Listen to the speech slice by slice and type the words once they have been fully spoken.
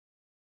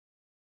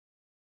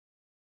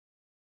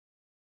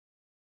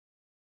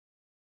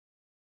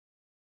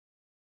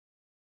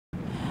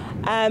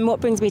What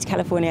brings me to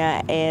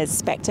California is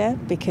Spectre,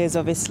 because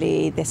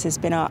obviously this has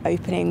been our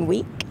opening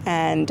week,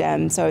 and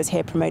so I was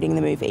here promoting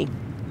the movie.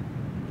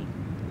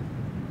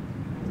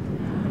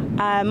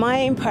 My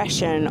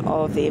impression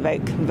of the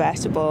Evoque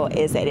convertible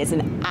is that it is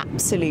an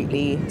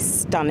absolutely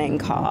stunning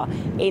car,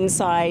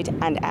 inside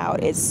and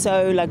out. It's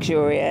so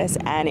luxurious,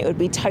 and it would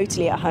be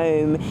totally at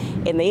home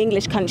in the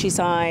English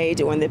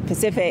countryside or in the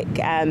Pacific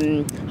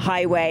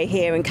highway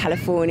here in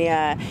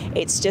California.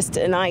 It's just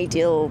an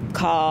ideal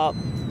car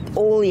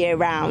all year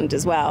round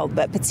as well,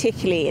 but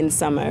particularly in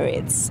summer,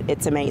 it's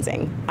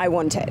amazing. I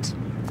want it.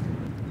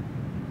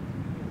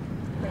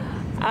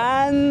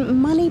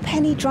 Money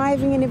penny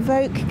driving an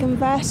Evoque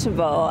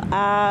convertible.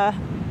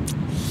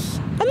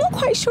 I'm not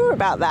quite sure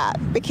about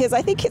that, because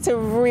I think it's a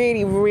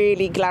really,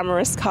 really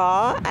glamorous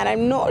car, and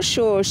I'm not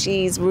sure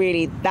she's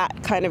really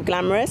that kind of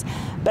glamorous,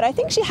 but I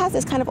think she has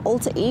this kind of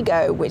alter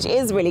ego, which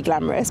is really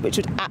glamorous, which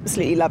would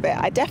absolutely love it.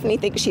 I definitely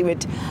think she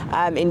would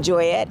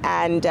enjoy it,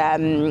 and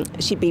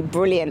she'd be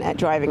brilliant at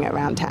driving it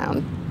around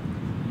town.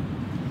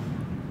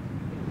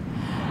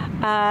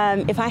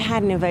 If I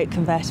had an Evoque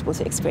convertible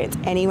to experience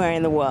anywhere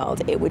in the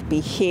world, it would be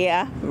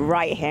here,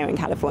 right here in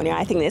California.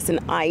 I think it's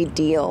an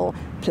ideal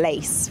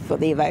place for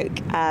the Evoque.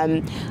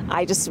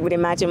 I just would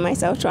imagine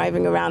myself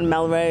driving around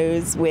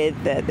Melrose with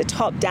the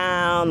top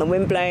down, the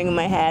wind blowing in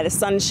my hair, the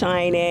sun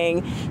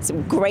shining,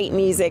 some great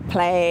music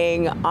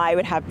playing. I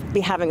would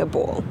be having a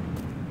ball.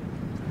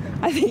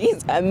 I think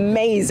it's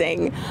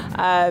amazing.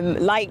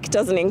 Like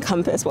doesn't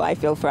encompass what I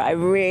feel for it. I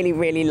really,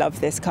 really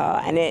love this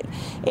car, and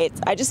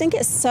I just think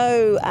it's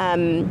so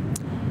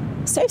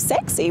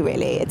sexy,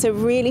 really. It's a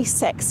really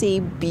sexy,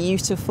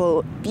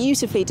 beautiful,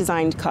 beautifully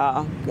designed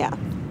car. Yeah.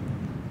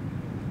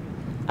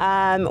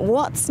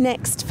 What's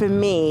next for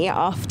me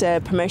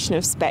after promotion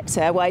of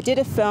Spectre? Well, I did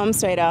a film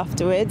straight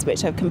afterwards,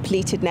 which I've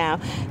completed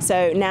now.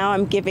 So now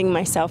I'm giving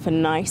myself a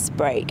nice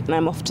break, and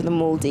I'm off to the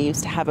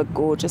Maldives to have a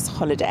gorgeous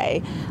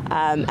holiday.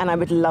 And I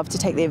would love to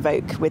take the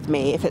Evoque with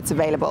me if it's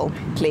available.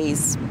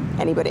 Please,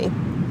 anybody,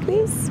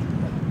 please.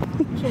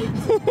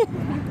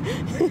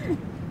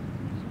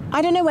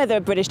 I don't know whether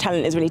British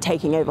talent is really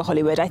taking over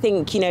Hollywood. I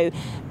think,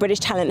 British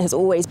talent has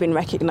always been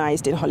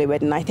recognised in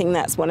Hollywood, and I think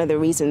that's one of the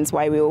reasons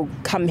why we all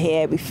come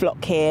here, we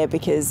flock here,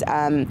 because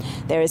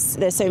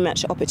there's so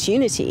much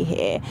opportunity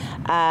here.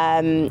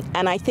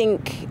 And I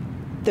think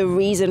the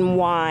reason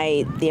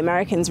why the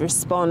Americans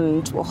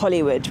respond, or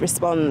Hollywood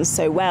responds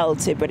so well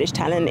to British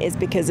talent, is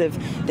because of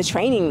the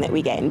training that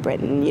we get in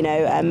Britain.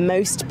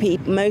 Most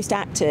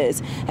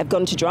actors have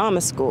gone to drama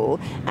school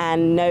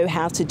and know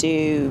how to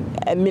do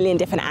a million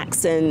different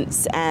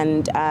accents,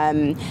 and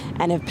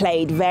have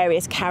played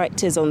various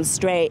characters on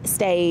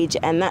stage,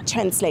 and that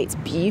translates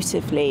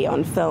beautifully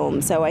on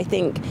film. So I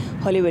think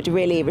Hollywood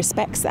really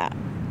respects that.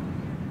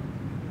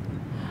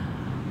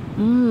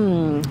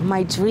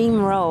 My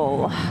dream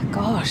role,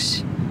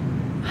 gosh,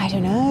 I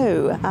don't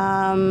know.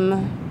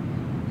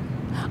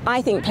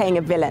 I think playing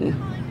a villain,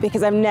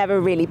 because I've never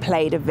really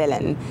played a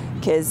villain,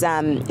 because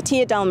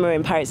Tia Dalma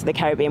in Pirates of the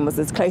Caribbean was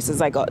as close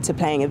as I got to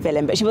playing a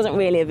villain, but she wasn't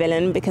really a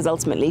villain because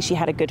ultimately she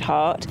had a good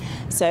heart.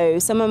 So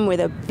someone with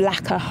a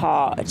blacker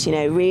heart,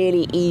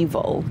 really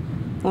evil.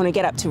 I want to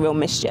get up to real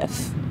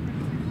mischief.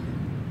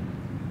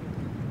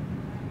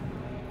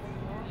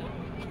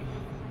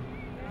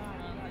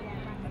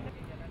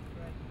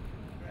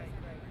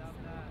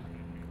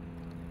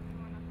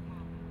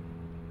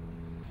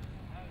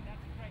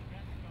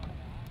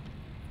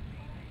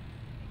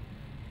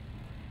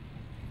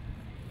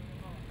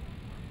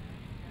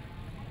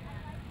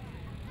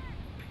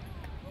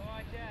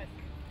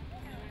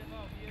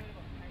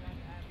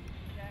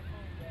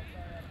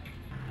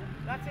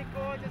 That's it,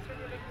 gorgeous when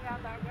you're looking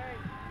out that way.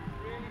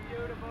 Really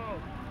beautiful.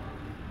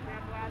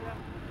 Careful, Adam.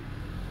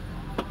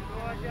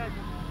 Gorgeous.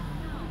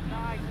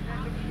 Nice. And then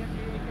looking at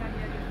me again.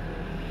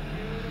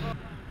 Beautiful.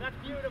 That's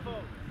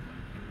beautiful.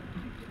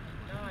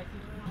 Nice.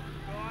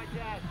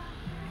 Gorgeous.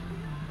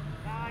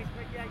 Nice.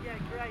 Yeah,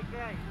 great.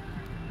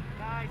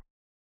 Nice.